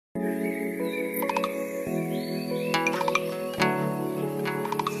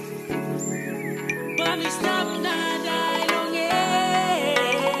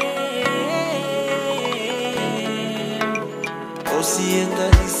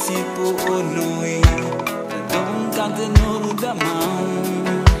sipu onui Dong kante nuru damau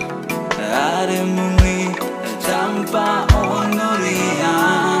Are mui Tampa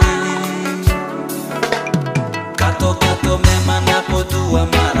onurian Kato memang apa tua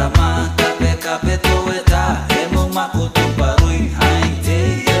marama Kape tueta Emu makutu parui Aing te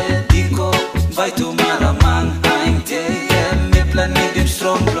diko Vai tu maramang Aing te me plan medium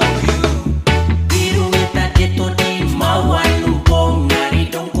strong block you Biru eta deto di mawan lumpong Nari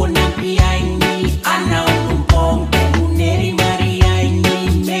dongko nampi aing ni anau lumpong Muneri mari aing ni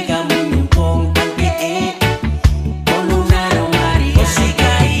mega munyumpong Tangke onu naro mari OSI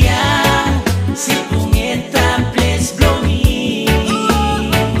KAIANG si pungeta please blow me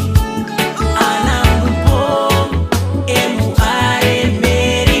Anau lumpong emu are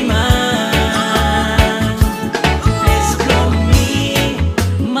meriman Please blow me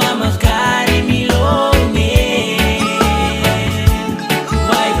mama kari milone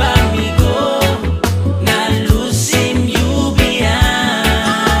Vai bamigo na lusim yubian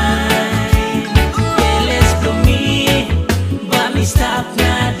Please blow me bami stop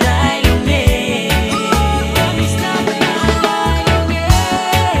na dailune Bami stop na dailune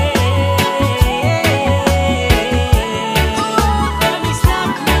Bami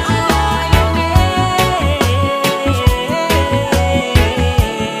stop na dailune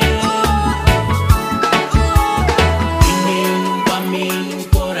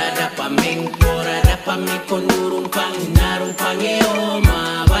Porada paming konurung pang narung pangeo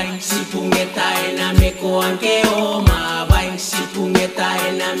mabay si pungeta ena meko angkeo mabay si pungeta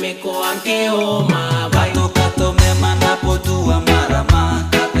ena meko angkeo mabay Kato memang apa tua